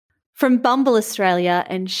From Bumble Australia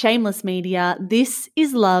and Shameless Media, this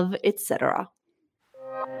is Love, Etc.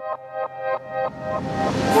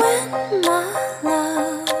 When my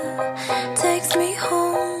love takes me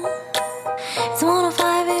home, it's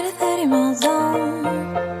 105 to 30 miles zone.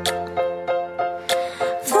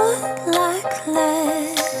 Foot like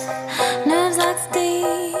lead, nerves like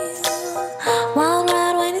steel, wild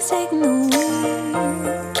ride when it's taking the wheel.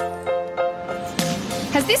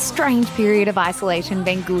 Has this strange period of isolation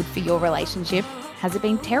been good for your relationship? Has it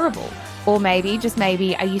been terrible? Or maybe, just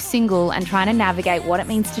maybe, are you single and trying to navigate what it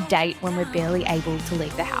means to date when we're barely able to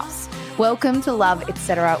leave the house? Welcome to Love,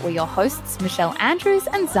 Etc. We're your hosts, Michelle Andrews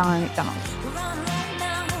and Zara McDonald.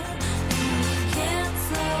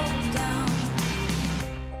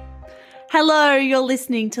 Hello, you're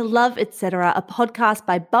listening to Love, Etc., a podcast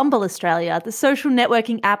by Bumble Australia, the social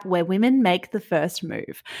networking app where women make the first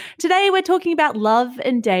move. Today, we're talking about love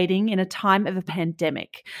and dating in a time of a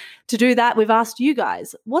pandemic. To do that, we've asked you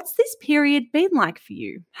guys, what's this period been like for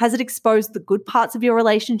you? Has it exposed the good parts of your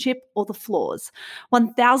relationship or the flaws?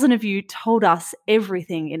 1,000 of you told us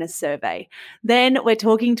everything in a survey. Then we're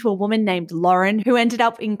talking to a woman named Lauren who ended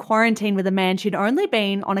up in quarantine with a man she'd only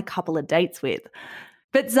been on a couple of dates with.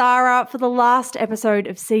 But Zara, for the last episode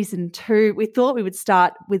of season 2, we thought we would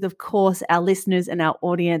start with, of course, our listeners and our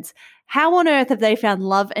audience. How on earth have they found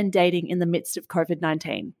love and dating in the midst of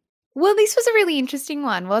COVID-19? Well, this was a really interesting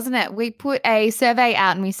one, wasn't it? We put a survey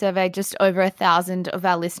out and we surveyed just over 1,000 of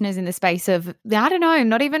our listeners in the space of, I don't know,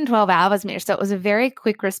 not even 12 hours, Mish. So it was a very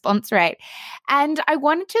quick response rate. And I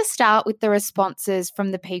wanted to start with the responses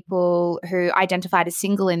from the people who identified as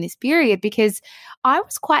single in this period because I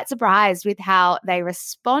was quite surprised with how they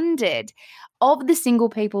responded. Of the single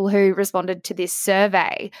people who responded to this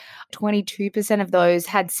survey, 22% of those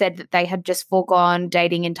had said that they had just foregone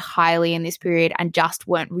dating entirely in this period and just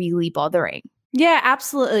weren't really bothering. Yeah,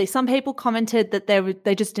 absolutely. Some people commented that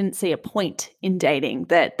they just didn't see a point in dating,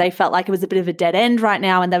 that they felt like it was a bit of a dead end right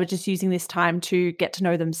now and they were just using this time to get to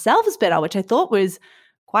know themselves better, which I thought was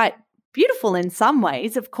quite beautiful in some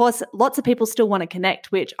ways. Of course, lots of people still want to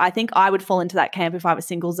connect, which I think I would fall into that camp if I was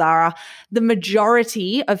single, Zara. The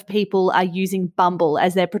majority of people are using Bumble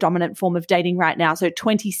as their predominant form of dating right now. So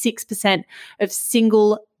 26% of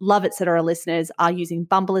single Love, Etc. listeners are using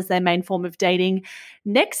Bumble as their main form of dating.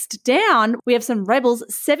 Next down, we have some rebels.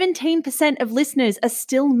 17% of listeners are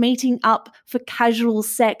still meeting up for casual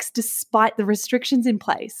sex despite the restrictions in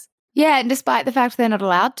place. Yeah, and despite the fact they're not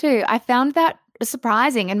allowed to. I found that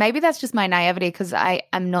surprising, and maybe that's just my naivety because I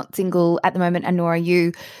am not single at the moment and nor are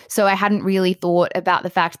you, so I hadn't really thought about the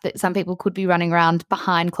fact that some people could be running around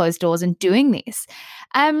behind closed doors and doing this.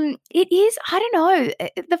 It is, I don't know,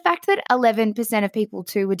 the fact that 11% of people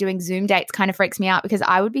too were doing Zoom dates kind of freaks me out because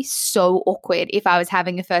I would be so awkward if I was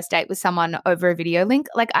having a first date with someone over a video link.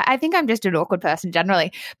 Like, I think I'm just an awkward person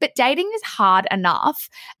generally, but dating is hard enough.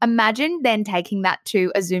 Imagine then taking that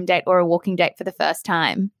to a Zoom date or a walking date for the first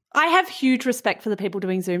time. I have huge respect for the people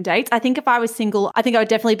doing Zoom dates. I think if I was single, I think I would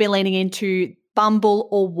definitely be leaning into Bumble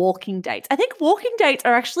or walking dates. I think walking dates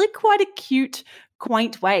are actually quite a cute,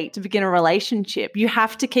 quaint way to begin a relationship. You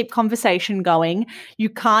have to keep conversation going. You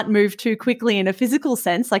can't move too quickly in a physical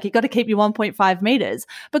sense. Like, you've got to keep your 1.5 meters.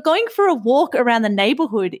 But going for a walk around the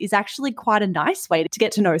neighborhood is actually quite a nice way to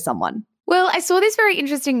get to know someone. Well, I saw this very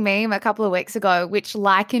interesting meme a couple of weeks ago, which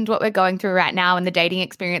likened what we're going through right now in the dating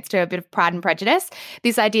experience to a bit of Pride and Prejudice.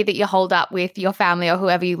 This idea that you hold up with your family or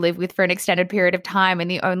whoever you live with for an extended period of time, and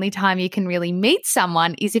the only time you can really meet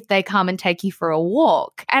someone is if they come and take you for a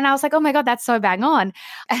walk. And I was like, oh my God, that's so bang on.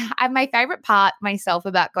 My favorite part myself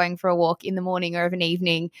about going for a walk in the morning or of an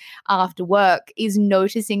evening after work is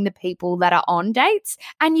noticing the people that are on dates,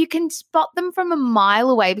 and you can spot them from a mile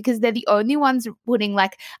away because they're the only ones putting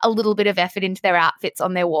like a little bit of effort into their outfits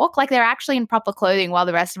on their walk. Like, they're actually in proper clothing while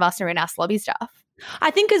the rest of us are in our slobby stuff.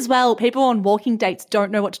 I think as well, people on walking dates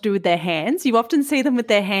don't know what to do with their hands. You often see them with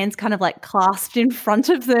their hands kind of like clasped in front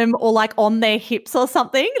of them or like on their hips or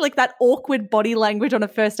something, like that awkward body language on a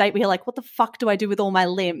first date where you're like, what the fuck do I do with all my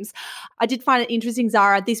limbs? I did find it interesting,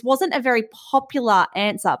 Zara. This wasn't a very popular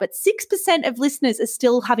answer, but 6% of listeners are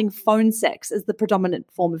still having phone sex as the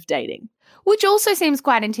predominant form of dating. Which also seems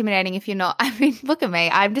quite intimidating if you're not. I mean, look at me.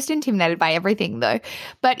 I'm just intimidated by everything though.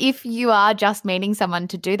 But if you are just meeting someone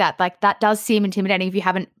to do that, like that does seem intimidating if you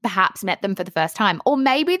haven't perhaps met them for the first time. Or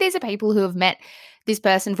maybe these are people who have met this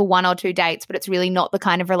person for 1 or 2 dates, but it's really not the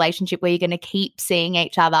kind of relationship where you're going to keep seeing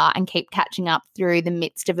each other and keep catching up through the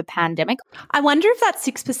midst of a pandemic. I wonder if that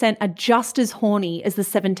 6% are just as horny as the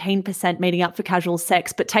 17% meeting up for casual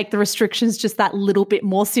sex, but take the restrictions just that little bit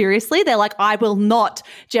more seriously. They're like, I will not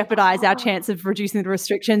jeopardize our chance of reducing the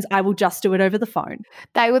restrictions. I will just do it over the phone.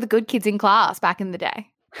 They were the good kids in class back in the day.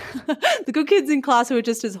 The good kids in class who are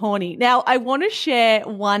just as horny. Now, I want to share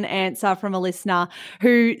one answer from a listener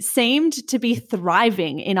who seemed to be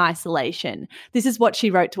thriving in isolation. This is what she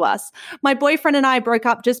wrote to us. My boyfriend and I broke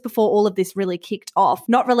up just before all of this really kicked off,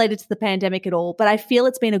 not related to the pandemic at all, but I feel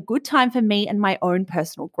it's been a good time for me and my own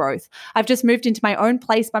personal growth. I've just moved into my own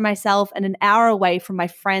place by myself and an hour away from my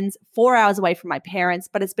friends, 4 hours away from my parents,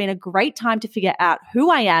 but it's been a great time to figure out who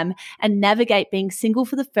I am and navigate being single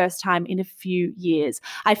for the first time in a few years.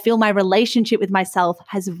 I feel my relationship with myself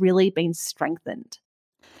has really been strengthened.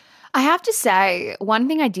 I have to say, one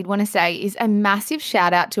thing I did want to say is a massive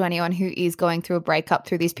shout out to anyone who is going through a breakup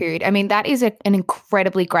through this period. I mean, that is an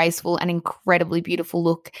incredibly graceful and incredibly beautiful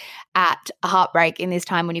look at a heartbreak in this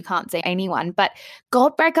time when you can't see anyone. But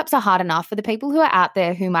God, breakups are hard enough. For the people who are out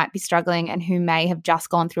there who might be struggling and who may have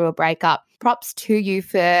just gone through a breakup, props to you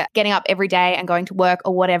for getting up every day and going to work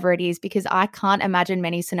or whatever it is, because I can't imagine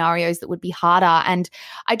many scenarios that would be harder. And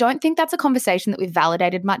I don't think that's a conversation that we've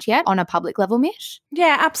validated much yet on a public level, Mish.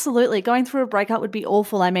 Yeah, absolutely. Going through a breakup would be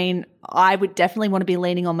awful. I mean, I would definitely want to be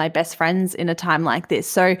leaning on my best friends in a time like this.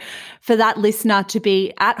 So for that listener to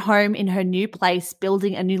be at home in her new place,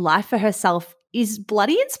 building a new life for herself is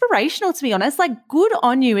bloody inspirational, to be honest. Like, good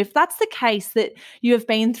on you. If that's the case, that you have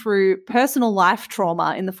been through personal life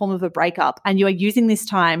trauma in the form of a breakup and you are using this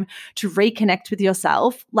time to reconnect with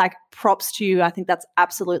yourself, like, props to you. I think that's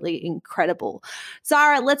absolutely incredible.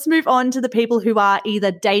 Zara, let's move on to the people who are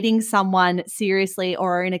either dating someone seriously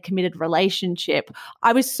or are in a committed relationship.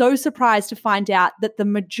 I was so surprised to find out that the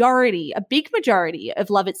majority, a big majority of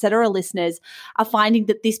Love Etc. listeners are finding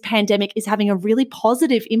that this pandemic is having a really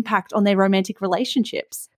positive impact on their romantic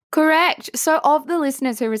relationships. Correct. So of the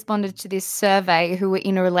listeners who responded to this survey who were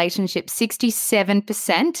in a relationship,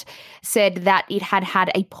 67% said that it had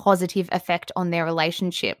had a positive effect on their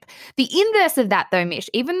relationship. The inverse of that though, Mish,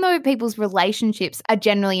 even though people's relationships are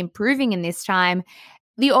generally improving in this time,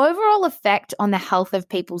 the overall effect on the health of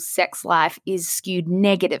people's sex life is skewed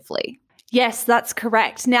negatively. Yes, that's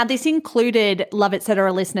correct. Now, this included Love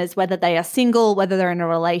Etc. listeners, whether they are single, whether they're in a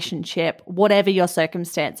relationship, whatever your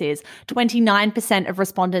circumstance is. 29% of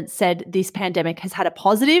respondents said this pandemic has had a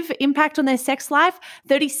positive impact on their sex life.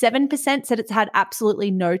 37% said it's had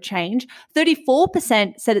absolutely no change.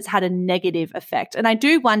 34% said it's had a negative effect. And I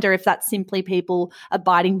do wonder if that's simply people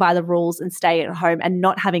abiding by the rules and staying at home and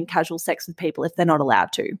not having casual sex with people if they're not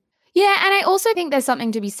allowed to. Yeah, and I also think there's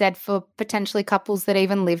something to be said for potentially couples that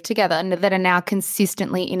even live together and that are now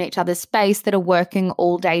consistently in each other's space, that are working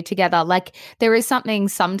all day together. Like, there is something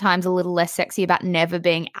sometimes a little less sexy about never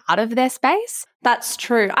being out of their space. That's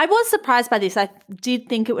true. I was surprised by this. I did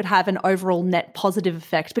think it would have an overall net positive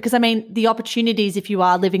effect because, I mean, the opportunities if you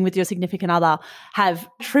are living with your significant other have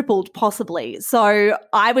tripled possibly. So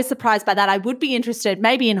I was surprised by that. I would be interested,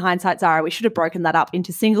 maybe in hindsight, Zara, we should have broken that up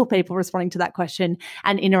into single people responding to that question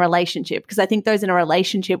and in a relationship, because I think those in a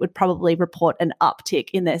relationship would probably report an uptick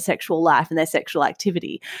in their sexual life and their sexual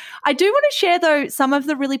activity. I do want to share, though, some of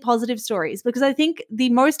the really positive stories, because I think the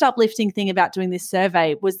most uplifting thing about doing this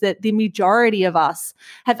survey was that the majority of us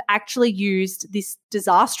have actually used this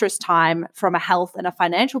disastrous time from a health and a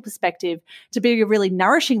financial perspective to be a really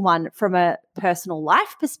nourishing one from a personal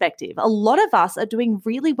life perspective. A lot of us are doing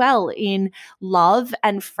really well in love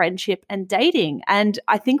and friendship and dating. And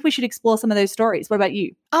I think we should explore some of those stories. What about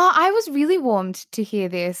you? Oh, I was really warmed to hear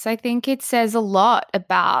this. I think it says a lot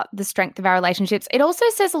about the strength of our relationships. It also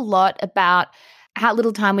says a lot about how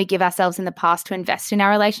little time we give ourselves in the past to invest in our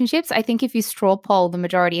relationships. I think if you straw poll the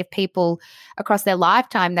majority of people across their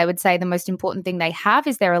lifetime, they would say the most important thing they have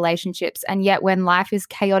is their relationships. And yet when life is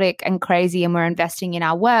chaotic and crazy and we're investing in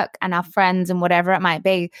our work and our friends and whatever it might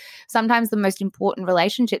be, sometimes the most important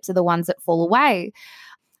relationships are the ones that fall away.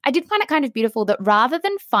 I did find it kind of beautiful that rather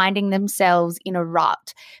than finding themselves in a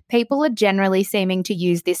rut, people are generally seeming to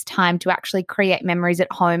use this time to actually create memories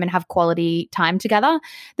at home and have quality time together.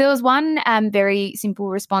 There was one very simple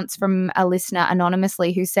response from a listener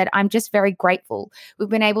anonymously who said, "I'm just very grateful. We've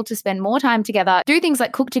been able to spend more time together, do things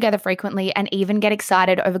like cook together frequently, and even get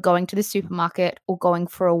excited over going to the supermarket or going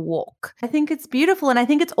for a walk." I think it's beautiful. And I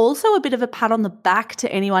think it's also a bit of a pat on the back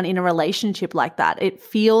to anyone in a relationship like that. It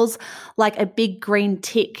feels like a big green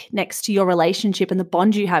tick tick next to your relationship and the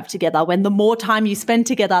bond you have together, when the more time you spend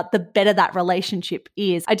together, the better that relationship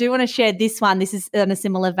is. I do want to share this one. This is in a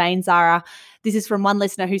similar vein, Zara. This is from one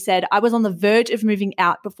listener who said, I was on the verge of moving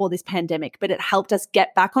out before this pandemic, but it helped us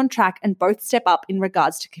get back on track and both step up in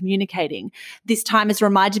regards to communicating. This time has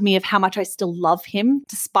reminded me of how much I still love him,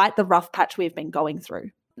 despite the rough patch we've been going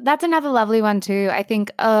through. That's another lovely one too. I think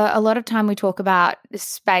a lot of time we talk about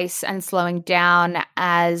space and slowing down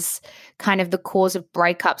as kind of the cause of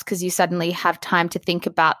breakups because you suddenly have time to think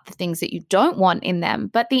about the things that you don't want in them.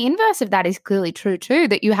 But the inverse of that is clearly true too,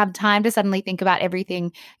 that you have time to suddenly think about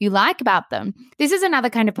everything you like about them. This is another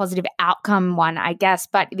kind of positive outcome one, I guess,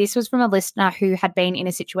 but this was from a listener who had been in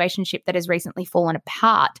a situationship that has recently fallen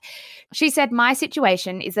apart. She said, my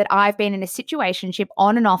situation is that I've been in a situationship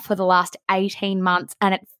on and off for the last 18 months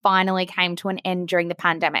and it finally came to an end during the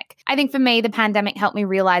pandemic. I think for me, the pandemic helped me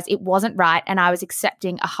realize it wasn't right and I was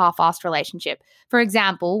accepting a half-assed relationship. For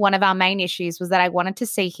example, one of our main issues was that I wanted to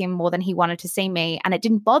see him more than he wanted to see me, and it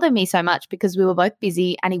didn't bother me so much because we were both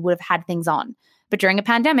busy and he would have had things on. But during a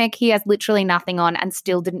pandemic, he has literally nothing on and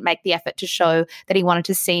still didn't make the effort to show that he wanted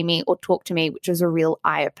to see me or talk to me, which was a real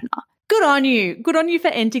eye-opener. Good on you. Good on you for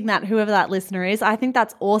ending that, whoever that listener is. I think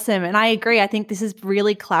that's awesome. And I agree. I think this is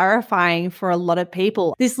really clarifying for a lot of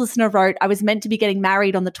people. This listener wrote, I was meant to be getting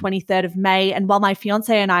married on the 23rd of May. And while my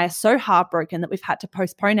fiance and I are so heartbroken that we've had to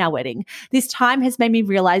postpone our wedding, this time has made me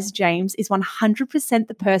realize James is 100%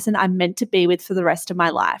 the person I'm meant to be with for the rest of my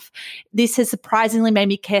life. This has surprisingly made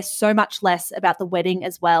me care so much less about the wedding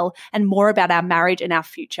as well and more about our marriage and our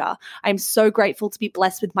future. I'm so grateful to be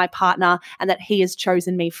blessed with my partner and that he has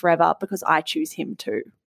chosen me forever, because I choose him too.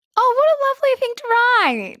 Oh, what a lovely thing to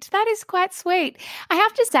write. That is quite sweet. I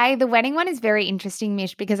have to say the wedding one is very interesting,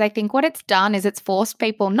 Mish, because I think what it's done is it's forced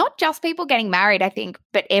people, not just people getting married, I think,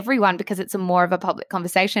 but everyone, because it's a more of a public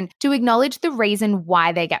conversation, to acknowledge the reason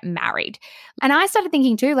why they get married. And I started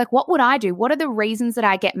thinking too, like, what would I do? What are the reasons that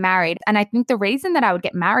I get married? And I think the reason that I would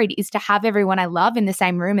get married is to have everyone I love in the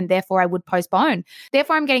same room, and therefore I would postpone.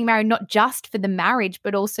 Therefore, I'm getting married not just for the marriage,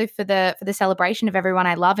 but also for the celebration of everyone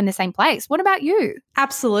I love in the same place. What about you?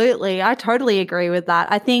 Absolutely. I totally agree with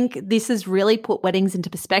that. I think this has really put weddings into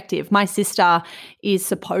perspective. My sister is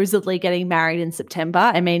supposedly getting married in September.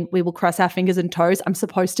 I mean, we will cross our fingers and toes. I'm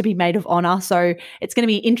supposed to be maid of honor. So it's going to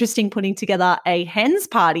be interesting putting together a hens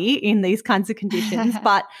party in these kinds of conditions.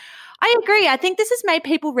 But I agree. I think this has made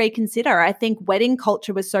people reconsider. I think wedding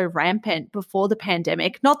culture was so rampant before the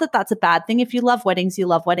pandemic. Not that that's a bad thing. If you love weddings, you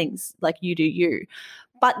love weddings, like you do you.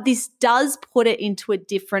 But this does put it into a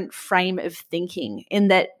different frame of thinking, in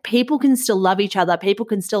that people can still love each other. People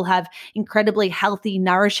can still have incredibly healthy,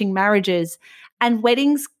 nourishing marriages. And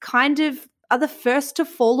weddings kind of are the first to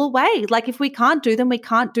fall away. Like, if we can't do them, we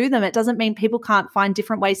can't do them. It doesn't mean people can't find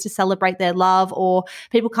different ways to celebrate their love, or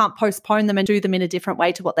people can't postpone them and do them in a different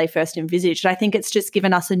way to what they first envisaged. I think it's just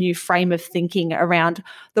given us a new frame of thinking around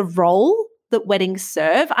the role that weddings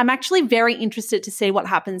serve. I'm actually very interested to see what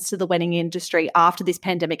happens to the wedding industry after this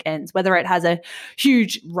pandemic ends, whether it has a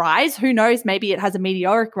huge rise. Who knows? Maybe it has a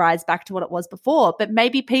meteoric rise back to what it was before. But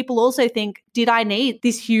maybe people also think, did I need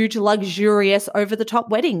this huge, luxurious, over-the-top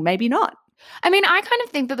wedding? Maybe not. I mean, I kind of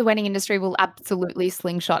think that the wedding industry will absolutely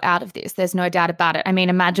slingshot out of this. There's no doubt about it. I mean,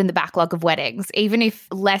 imagine the backlog of weddings. Even if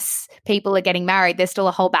less people are getting married, there's still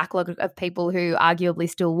a whole backlog of people who arguably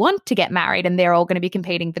still want to get married, and they're all going to be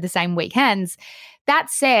competing for the same weekends. That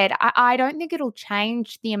said, I don't think it'll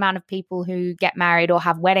change the amount of people who get married or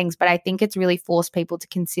have weddings, but I think it's really forced people to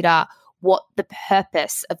consider what the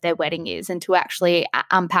purpose of their wedding is and to actually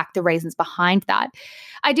unpack the reasons behind that.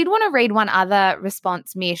 I did want to read one other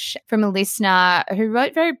response, Mish, from a listener who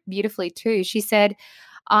wrote very beautifully too. She said,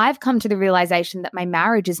 I've come to the realization that my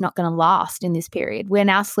marriage is not going to last in this period. We're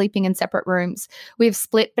now sleeping in separate rooms. We've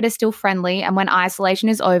split but are still friendly, and when isolation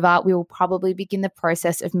is over, we will probably begin the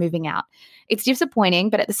process of moving out. It's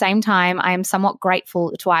disappointing, but at the same time, I am somewhat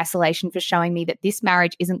grateful to isolation for showing me that this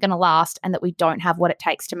marriage isn't going to last and that we don't have what it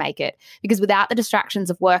takes to make it. Because without the distractions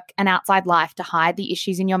of work and outside life to hide the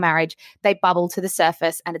issues in your marriage, they bubble to the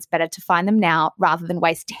surface, and it's better to find them now rather than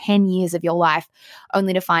waste 10 years of your life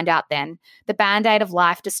only to find out then. The Band-Aid of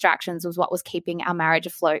life distractions was what was keeping our marriage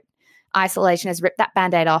afloat. Isolation has ripped that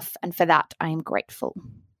Band-Aid off, and for that, I am grateful.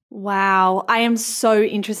 Wow. I am so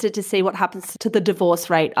interested to see what happens to the divorce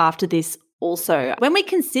rate after this. Also, when we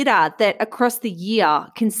consider that across the year,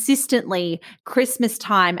 consistently Christmas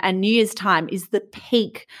time and New Year's time is the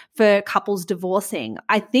peak for couples divorcing,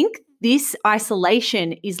 I think this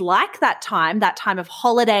isolation is like that time of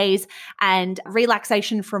holidays and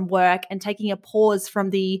relaxation from work and taking a pause from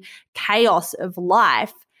the chaos of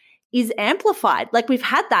life is amplified. Like we've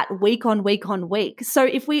had that week on week on week. So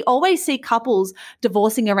if we always see couples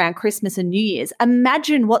divorcing around Christmas and New Year's,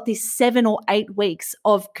 imagine what this 7 or 8 weeks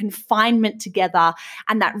of confinement together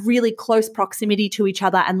and that really close proximity to each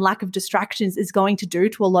other and lack of distractions is going to do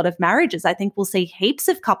to a lot of marriages. I think we'll see heaps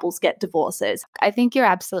of couples get divorces. I think you're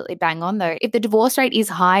absolutely bang on though. If the divorce rate is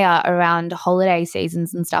higher around holiday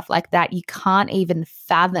seasons and stuff like that, you can't even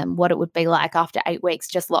fathom what it would be like after 8 weeks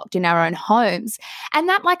just locked in our own homes. And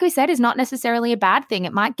that, like we said, is not necessarily a bad thing.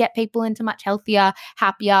 It might get people into much healthier,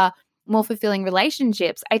 happier, more fulfilling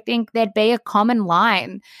relationships. I think there'd be a common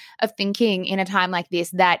line of thinking in a time like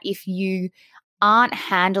this that if you aren't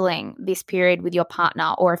handling this period with your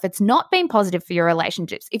partner, or if it's not been positive for your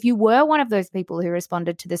relationships, if you were one of those people who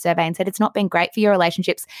responded to the survey and said it's not been great for your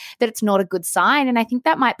relationships, that it's not a good sign. And I think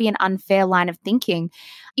that might be an unfair line of thinking.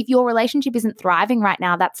 If your relationship isn't thriving right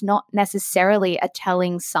now, that's not necessarily a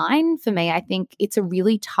telling sign for me. I think it's a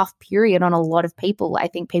really tough period on a lot of people. I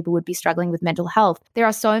think people would be struggling with mental health. There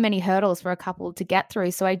are so many hurdles for a couple to get through.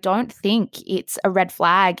 So I don't think it's a red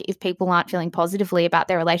flag if people aren't feeling positively about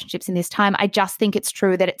their relationships in this time. I just think it's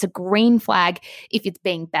true that it's a green flag if it's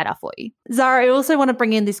being better for you. Zara, I also want to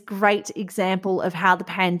bring in this great example of how the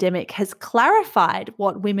pandemic has clarified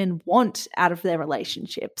what women want out of their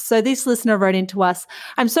relationships. So this listener wrote into us,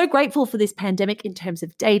 I'm so grateful for this pandemic in terms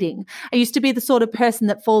of dating. I used to be the sort of person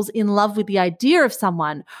that falls in love with the idea of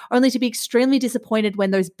someone, only to be extremely disappointed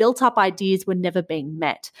when those built-up ideas were never being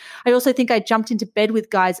met. I also think I jumped into bed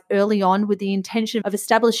with guys early on with the intention of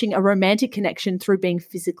establishing a romantic connection through being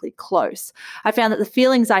physically close. I found that the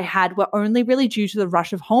feelings I had were only really due to the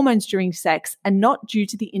rush of hormones during sex and not due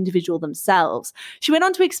to the individual themselves. She went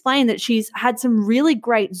on to explain that she's had some really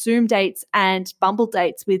great Zoom dates and Bumble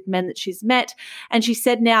dates with men that she's met, and she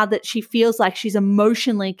said now that she feels like she's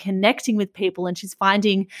emotionally connecting with people and she's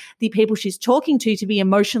finding the people she's talking to be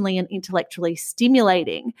emotionally and intellectually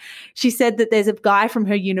stimulating. She said that there's a guy from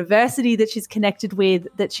her university that she's connected with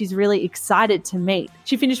that she's really excited to meet.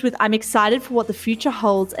 She finished with, I'm excited for what the future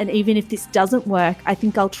holds, and even if this doesn't work, I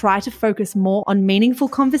think I'll try to focus more on meaningful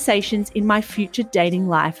conversations in my future dating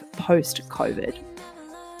life post-COVID.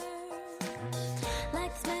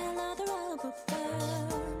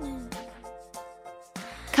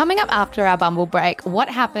 Coming up after our Bumble break, what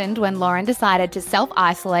happened when Lauren decided to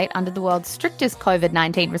self-isolate under the world's strictest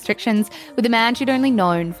COVID-19 restrictions with a man she'd only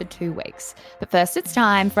known for 2 weeks. But first, it's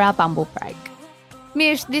time for our Bumble break.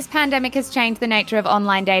 Mish, this pandemic has changed the nature of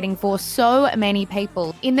online dating for so many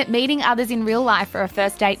people, in that meeting others in real life for a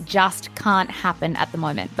first date just can't happen at the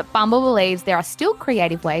moment. But Bumble believes there are still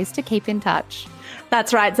creative ways to keep in touch.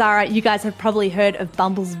 That's right, Zara. You guys have probably heard of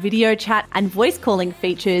Bumble's video chat and voice calling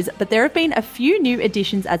features, but there have been a few new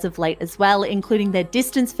additions as of late as well, including their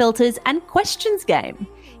distance filters and questions game.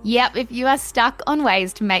 Yep, if you are stuck on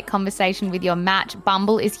ways to make conversation with your match,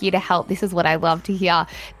 Bumble is here to help. This is what I love to hear.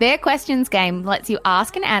 Their questions game lets you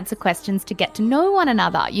ask and answer questions to get to know one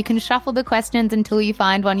another. You can shuffle the questions until you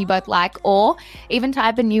find one you both like, or even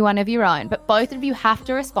type a new one of your own. But both of you have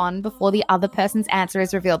to respond before the other person's answer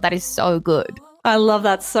is revealed. That is so good. I love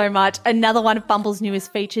that so much. Another one of Bumble's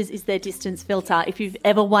newest features is their distance filter. If you've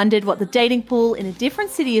ever wondered what the dating pool in a different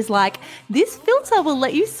city is like, this filter will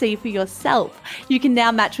let you see for yourself. You can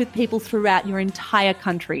now match with people throughout your entire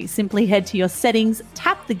country. Simply head to your settings,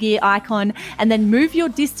 tap the gear icon, and then move your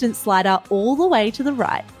distance slider all the way to the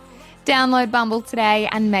right. Download Bumble today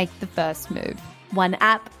and make the first move. One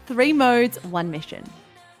app, 3 modes, 1 mission.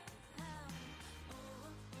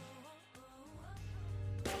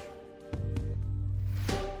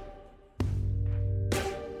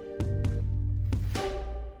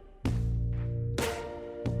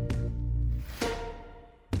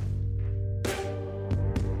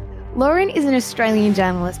 Lauren is an Australian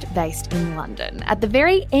journalist based in London. At the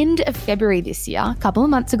very end of February this year, a couple of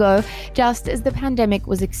months ago, just as the pandemic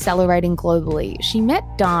was accelerating globally, she met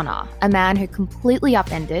Dana, a man who completely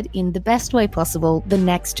upended, in the best way possible, the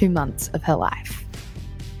next 2 months of her life.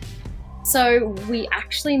 So we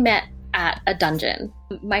actually met at a dungeon.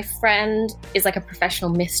 My friend is like a professional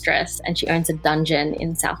mistress and she owns a dungeon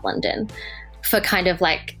in South London for kind of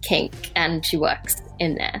like kink, and she works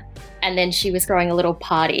in there. And then she was throwing a little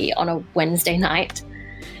party on a Wednesday night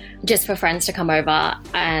just for friends to come over.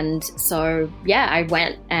 And so, yeah, I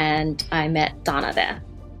went and I met Dana there.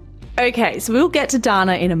 Okay, so we'll get to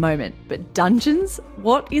Dana in a moment. But dungeons?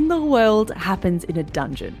 What in the world happens in a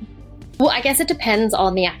dungeon? Well, I guess it depends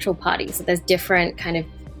on the actual party. So there's different kind of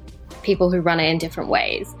people who run it in different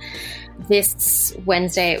ways. This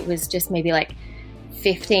Wednesday, it was just maybe like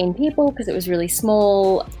 15 people because it was really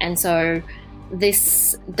small. And so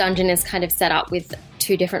this dungeon is kind of set up with 2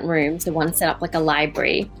 2 different rooms. So one's set up like a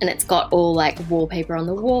library, and it's got all like wallpaper on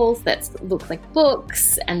the walls that looks like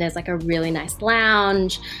books, and there's like a really nice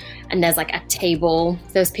lounge, and there's like a table.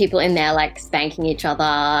 There's people in there like spanking each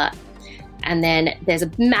other. And then there's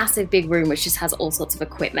a massive big room which just has all sorts of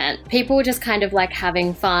equipment. People were just kind of like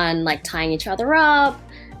having fun, like tying each other up.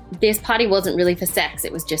 This party wasn't really for sex.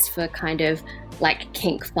 It was just for kind of like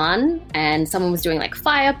kink fun. And someone was doing like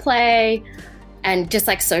fire play and just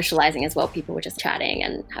like socializing as well. People were just chatting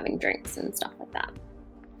and having drinks and stuff like that.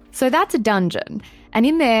 So that's a dungeon. And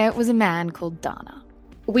in there was a man called Dana.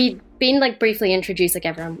 We'd been like briefly introduced, like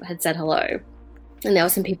everyone had said hello. And there were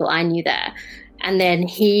some people I knew there. And then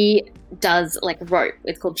he does like rope.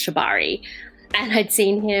 It's called shibari. And I'd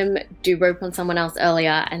seen him do rope on someone else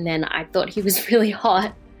earlier, and then I thought he was really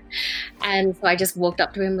hot. And so I just walked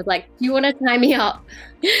up to him with like, do you want to tie me up?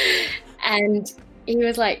 And he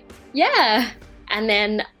was like, yeah. And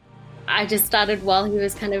then I just started, while he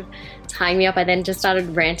was kind of tying me up, I then just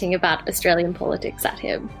started ranting about Australian politics at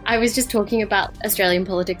him. I was just talking about Australian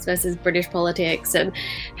politics versus British politics and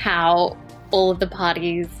how all of the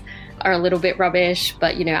parties are a little bit rubbish,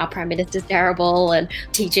 but, you know, our Prime Minister's terrible, and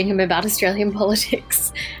teaching him about Australian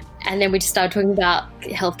politics. And then we just started talking about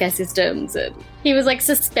healthcare systems, and he was like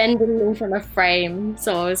suspending me from a frame.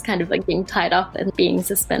 So I was kind of like being tied up and being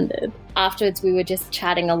suspended. Afterwards, we were just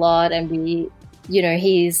chatting a lot, and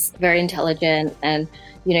he's very intelligent, and,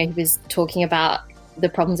 you know, he was talking about the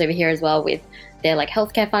problems over here as well with their like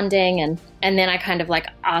healthcare funding. And then I kind of like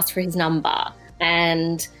asked for his number,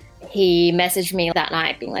 and he messaged me that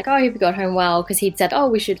night being like, oh, I hope you got home well, because he'd said, oh,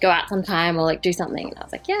 we should go out sometime or like do something. And I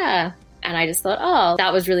was like, yeah. And I just thought, oh,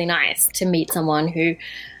 that was really nice to meet someone who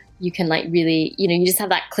you can like really, you know, you just have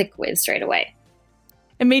that click with straight away.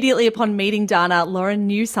 Immediately upon meeting Dana, Lauren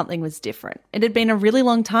knew something was different. It had been a really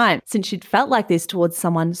long time since she'd felt like this towards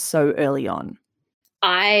someone so early on.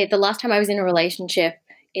 The last time I was in a relationship,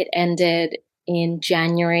 it ended in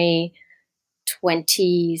January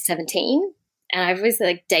 2017. And I obviously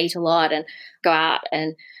like date a lot and go out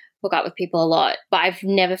and hook up with people a lot, but I've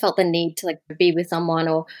never felt the need to like be with someone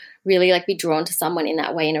or really like be drawn to someone in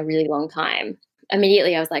that way in a really long time.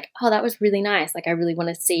 Immediately I was like, oh, that was really nice. Like I really want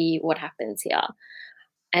to see what happens here.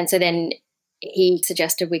 And so then he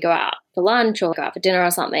suggested we go out for lunch or go out for dinner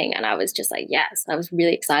or something. And I was just like, yes, I was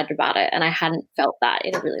really excited about it. And I hadn't felt that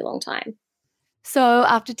in a really long time. So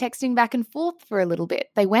after texting back and forth for a little bit,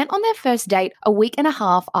 they went on their first date a week and a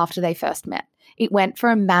half after they first met. It went for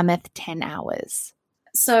a mammoth 10 hours.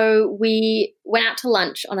 So we went out to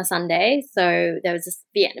lunch on a Sunday. So there was this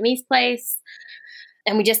Vietnamese place,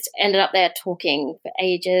 and we just ended up there talking for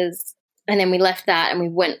ages. And then we left that and we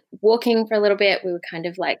went walking for a little bit. We were kind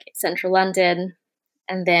of like central London.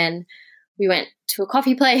 And then we went to a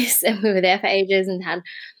coffee place and we were there for ages and had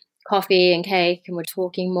coffee and cake and we're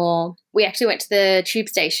talking more. We actually went to the tube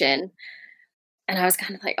station. And I was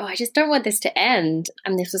kind of like, oh, I just don't want this to end.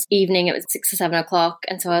 And this was evening. It was 6 or 7 o'clock.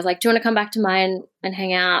 And so I was like, do you want to come back to mine and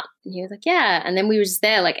hang out? And he was like, yeah. And then we were just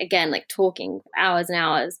there, like, again, like talking for hours and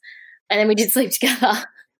hours. And then we did sleep together.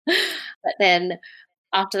 But then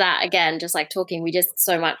after that, again, just like talking, we just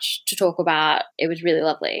so much to talk about. It was really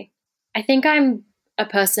lovely. I think I'm a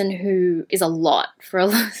person who is a lot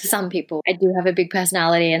for some people. I do have a big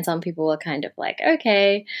personality, and some people are kind of like,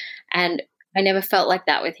 okay. And I never felt like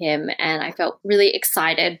that with him, and I felt really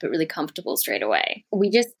excited but really comfortable straight away. We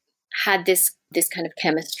just had this kind of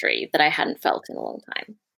chemistry that I hadn't felt in a long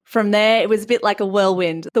time. From there, it was a bit like a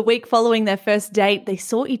whirlwind. The week following their first date, they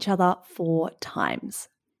saw each other 4 times.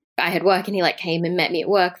 I had work and he like came and met me at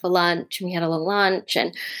work for lunch, and we had a long lunch,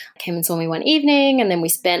 and came and saw me one evening, and then we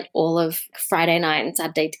spent all of Friday night and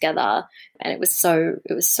Saturday together, and it was so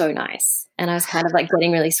nice. And I was kind of like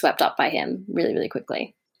getting really swept up by him really, really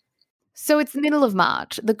quickly. So it's the middle of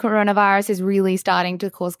March. The coronavirus is really starting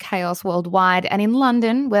to cause chaos worldwide. And in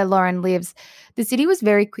London, where Lauren lives, the city was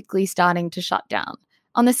very quickly starting to shut down.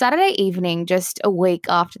 On the Saturday evening, just a week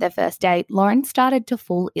after their first date, Lauren started to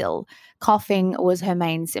fall ill. Coughing was her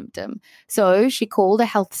main symptom. So she called a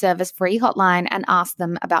health service free hotline and asked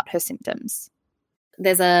them about her symptoms.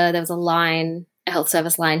 There was a health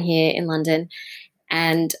service line here in London,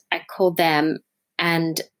 and I called them,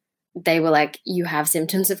 and they were like, you have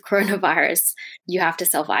symptoms of coronavirus. You have to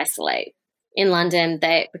self-isolate. In London,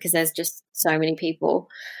 because there's just so many people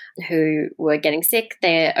who were getting sick,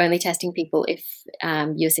 they're only testing people if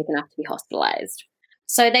you're sick enough to be hospitalized.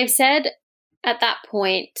 So they've said at that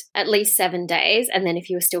point at least 7 days, and then if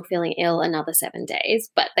you were still feeling ill, another 7 days.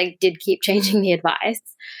 But they did keep changing the advice.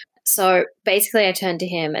 So basically I turned to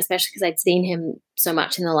him, especially because I'd seen him so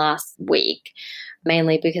much in the last week,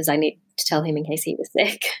 mainly because I need to tell him in case he was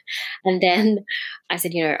sick. And then I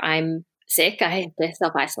said, I'm sick. I have to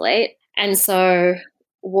self-isolate. And so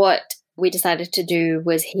what we decided to do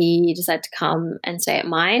was he decided to come and stay at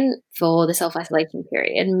mine for the self-isolation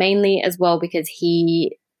period, mainly as well because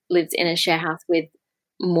he lives in a share house with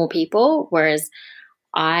more people, whereas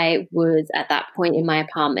I was at that point in my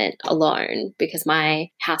apartment alone because my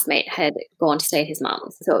housemate had gone to stay at his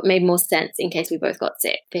mum's. So it made more sense in case we both got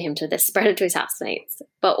sick for him to just spread it to his housemates.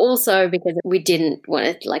 But also because we didn't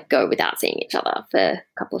want to go without seeing each other for a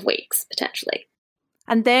couple of weeks potentially.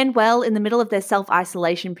 And then, well, in the middle of their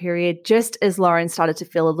self-isolation period, just as Lauren started to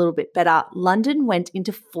feel a little bit better, London went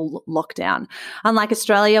into full lockdown. Unlike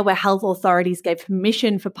Australia, where health authorities gave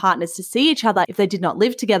permission for partners to see each other if they did not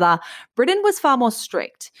live together, Britain was far more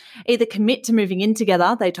strict. Either commit to moving in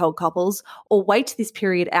together, they told couples, or wait this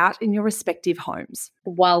period out in your respective homes.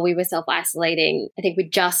 While we were self-isolating, I think we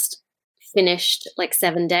just finished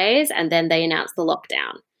 7 days and then they announced the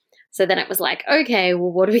lockdown. So then it was okay,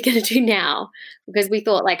 well, what are we going to do now? Because we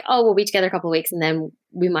thought we'll be together a couple of weeks and then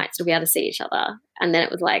we might still be able to see each other. And then it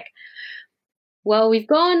was well, we've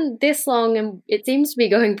gone this long and it seems to be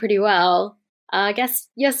going pretty well. I guess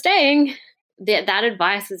you're staying. That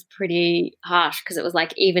advice was pretty harsh because it was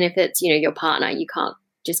even if it's, your partner, you can't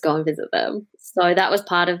just go and visit them. So that was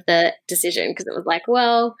part of the decision because it was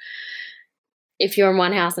well, if you're in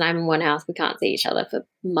one house and I'm in one house, we can't see each other for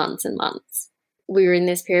months and months. We were in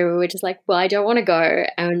this period where we were just well, I don't want to go.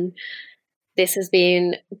 And this has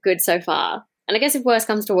been good so far. And I guess if worse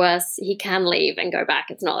comes to worse, he can leave and go back.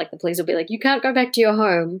 It's not the police will be you can't go back to your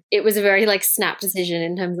home. It was a very snap decision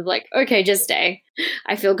in terms of okay, just stay.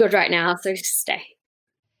 I feel good right now, so just stay.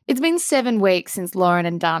 It's been 7 weeks since Lauren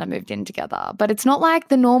and Dana moved in together, but it's not like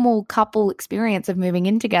the normal couple experience of moving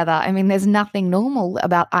in together. I mean, there's nothing normal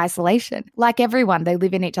about isolation. Like everyone, they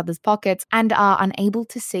live in each other's pockets and are unable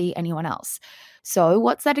to see anyone else. So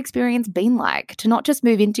what's that experience been like to not just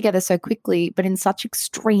move in together so quickly, but in such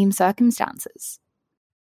extreme circumstances?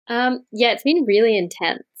 It's been really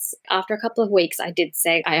intense. After a couple of weeks, I did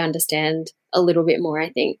say I understand a little bit more, I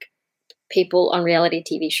think, people on reality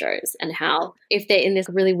TV shows and how if they're in this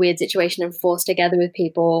really weird situation and forced together with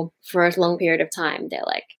people for a long period of time, they're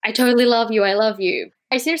I totally love you, I love you.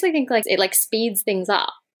 I seriously think it speeds things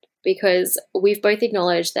up because we've both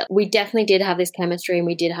acknowledged that we definitely did have this chemistry and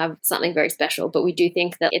we did have something very special, but we do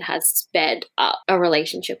think that it has sped up a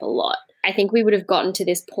relationship a lot. I think we would have gotten to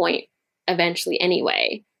this point eventually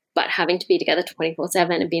anyway, but having to be together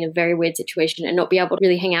 24/7 and be in a very weird situation and not be able to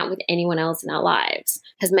really hang out with anyone else in our lives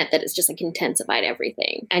has meant that it's just intensified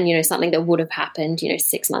everything. And, something that would have happened,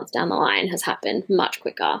 6 months down the line has happened much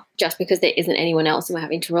quicker just because there isn't anyone else and we're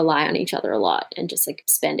having to rely on each other a lot and just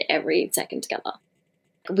spend every second together.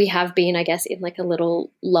 We have been, I guess, in a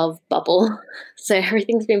little love bubble. So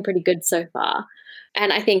everything's been pretty good so far.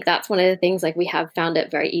 And I think that's one of the things, we have found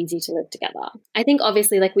it very easy to live together. I think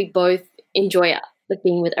obviously, we both enjoy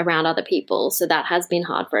being around other people. So that has been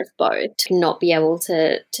hard for us both to not be able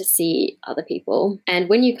to see other people. And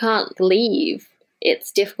when you can't leave,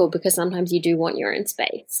 it's difficult because sometimes you do want your own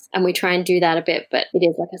space. And we try and do that a bit, but it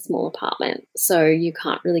is a small apartment. So you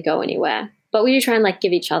can't really go anywhere. But we do try and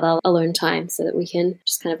give each other alone time so that we can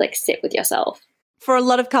just sit with yourself. For a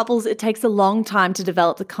lot of couples, it takes a long time to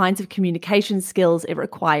develop the kinds of communication skills it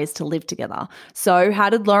requires to live together. So how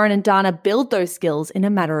did Lauren and Dana build those skills in a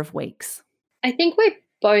matter of weeks? I think we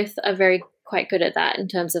both are quite good at that in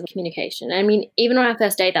terms of communication. I mean, even on our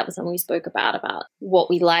first date, that was something we spoke about what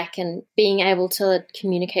we like, and being able to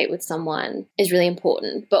communicate with someone is really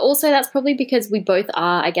important. But also that's probably because we both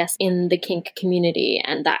are, I guess, in the kink community,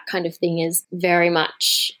 and that kind of thing is very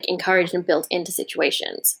much encouraged and built into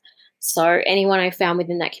situations. So anyone I found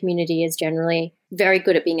within that community is generally very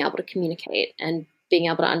good at being able to communicate and being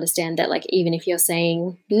able to understand that even if you're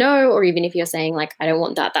saying no, or even if you're saying I don't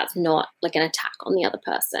want that, that's not an attack on the other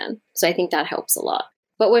person. So I think that helps a lot.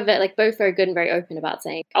 But we're both very good and very open about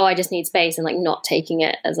saying, oh, I just need space, and not taking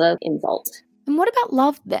it as an insult. And what about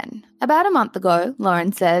love then? About a month ago,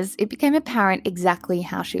 Lauren says, it became apparent exactly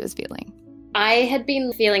how she was feeling. I had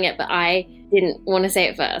been feeling it, but I didn't want to say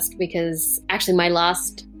it first because actually my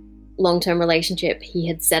last long-term relationship, he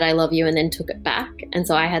had said I love you and then took it back. And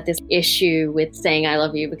so I had this issue with saying I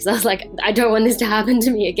love you because I was I don't want this to happen to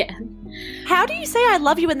me again. How do you say I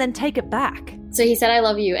love you and then take it back? So he said I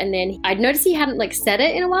love you, and then I'd noticed he hadn't said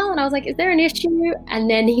it in a while, and I was is there an issue? And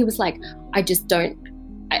then he was I just don't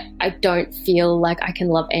I don't feel like I can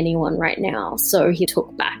love anyone right now. So he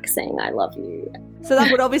took back saying I love you. So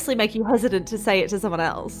that would obviously make you hesitant to say it to someone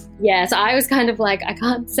else. Yeah, so I was kind of like, I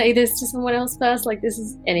can't say this to someone else first. Like, this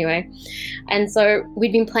is, anyway. And so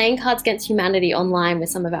we'd been playing Cards Against Humanity online with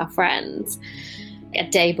some of our friends a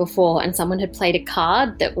day before, and someone had played a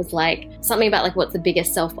card that was like something about like what's the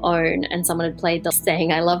biggest self-own, and someone had played the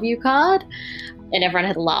saying I love you card, and everyone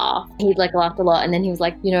had laughed. He'd like laughed a lot, and then he was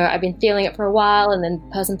like, you know, I've been feeling it for a while, and then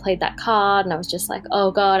the person played that card, and I was just like,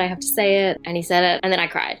 oh God, I have to say it. And he said it, and then I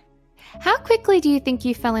cried. How quickly do you think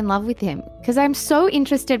you fell in love with him? Because I'm so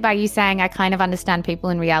interested by you saying I kind of understand people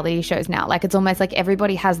in reality shows now. Like, it's almost like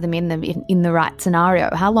everybody has them in the right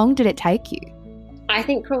scenario. How long did it take you? I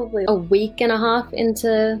think probably a week and a half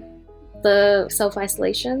into the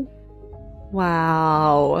self-isolation.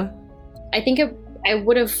 Wow. I think I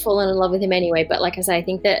would have fallen in love with him anyway, but like I said, I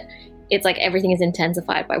think that it's like everything is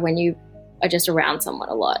intensified by when you are just around someone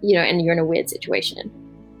a lot, you know, and you're in a weird situation.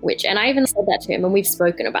 And I even said that to him, and we've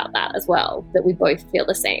spoken about that as well, that we both feel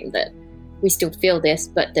the same, that we still feel this,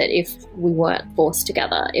 but that if we weren't forced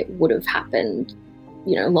together, it would have happened,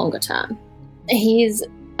 you know, longer term. He's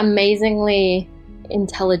amazingly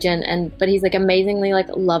intelligent, but he's like amazingly like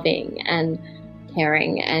loving and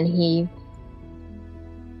caring, and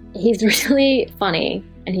he's really funny,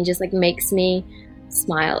 and he just like makes me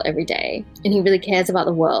smile every day, and he really cares about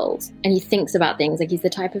the world, and he thinks about things. Like, he's the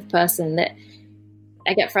type of person that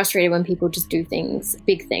I get frustrated when people just do things,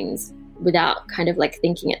 big things, without kind of like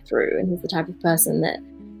thinking it through, and he's the type of person that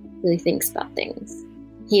really thinks about things.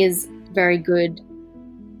 He is very good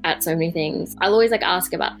at so many things. I'll always like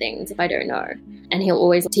ask about things if I don't know, and he'll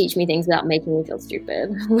always teach me things without making me feel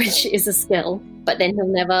stupid, which is a skill. But then he'll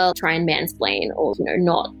never try and mansplain or, you know,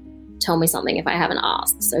 not tell me something if I haven't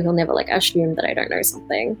asked. So he'll never like assume that I don't know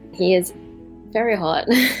something. He is very hot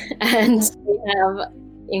and we have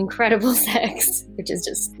incredible sex, which is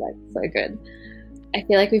just like so good. I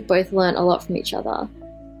feel like we've both learned a lot from each other,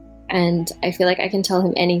 and I feel like I can tell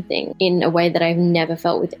him anything in a way that I've never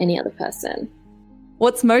felt with any other person.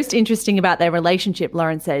 What's most interesting about their relationship,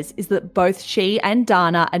 Lauren says, is that both she and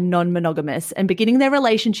Dana are non-monogamous and beginning their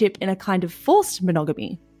relationship in a kind of forced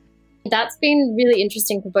monogamy. That's been really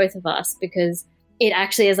interesting for both of us, because it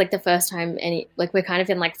actually is like the first time we're kind of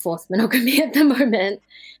in like forced monogamy at the moment,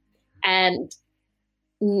 and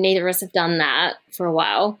neither of us have done that for a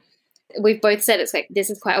while. We've both said it's like, this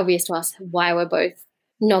is quite obvious to us why we're both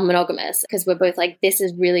non-monogamous, because we're both like, this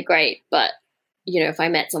is really great, but you know, if I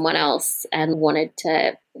met someone else and wanted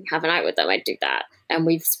to have a night with them, I'd do that. And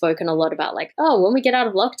we've spoken a lot about like, oh, when we get out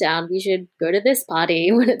of lockdown, we should go to this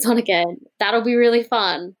party when it's on again. That'll be really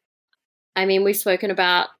fun. I mean, we've spoken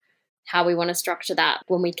about how we want to structure that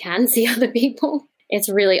when we can see other people. It's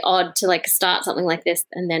really odd to like start something like this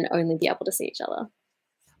and then only be able to see each other.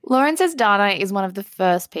 Lauren says Dana is one of the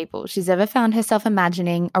first people she's ever found herself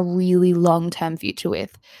imagining a really long-term future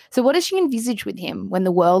with. So what does she envisage with him when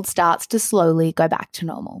the world starts to slowly go back to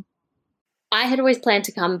normal? I had always planned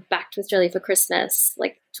to come back to Australia for Christmas,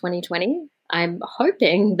 like 2020. I'm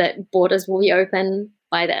hoping that borders will be open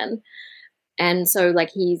by then. And so like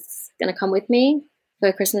he's going to come with me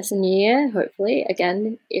for Christmas and New Year, hopefully,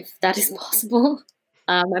 again, if that is possible.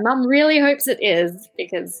 My mum really hopes it is,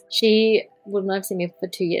 because she would not have seen me for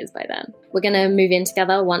 2 years by then. We're going to move in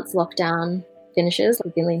together once lockdown finishes.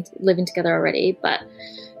 We've been living together already, but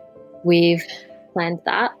we've planned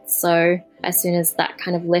that. So as soon as that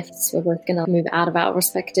kind of lifts, we're both going to move out of our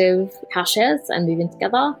respective house shares and move in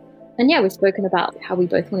together. And yeah, we've spoken about how we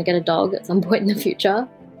both want to get a dog at some point in the future.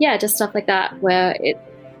 Yeah, just stuff like that where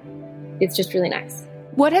it's just really nice.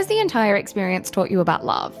 What has the entire experience taught you about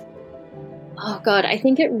love? Oh God, I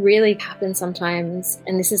think it really happens sometimes,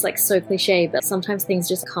 and this is like so cliche, but sometimes things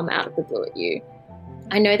just come out of the blue at you.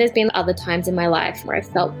 I know there's been other times in my life where I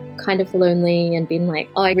felt kind of lonely and been like,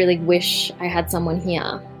 oh, I really wish I had someone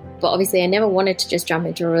here. But obviously I never wanted to just jump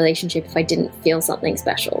into a relationship if I didn't feel something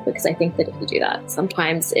special, because I think that if you do that,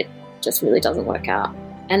 sometimes it just really doesn't work out.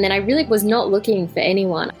 And then I really was not looking for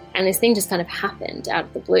anyone, and this thing just kind of happened out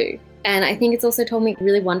of the blue. And I think it's also told me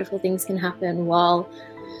really wonderful things can happen while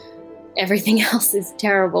everything else is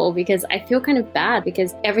terrible, because I feel kind of bad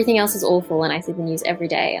because everything else is awful and I see the news every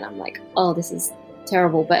day and I'm like, oh, this is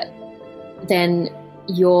terrible. But then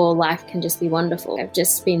your life can just be wonderful. I've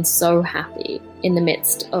just been so happy in the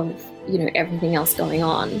midst of, you know, everything else going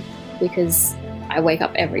on, because I wake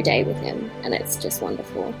up every day with him and it's just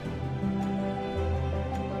wonderful.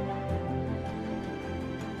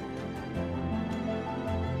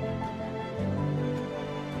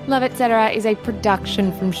 Love Etc. is a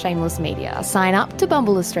production from Shameless Media. Sign up to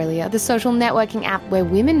Bumble Australia, the social networking app where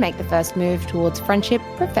women make the first move towards friendship,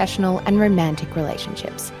 professional and romantic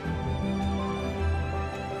relationships.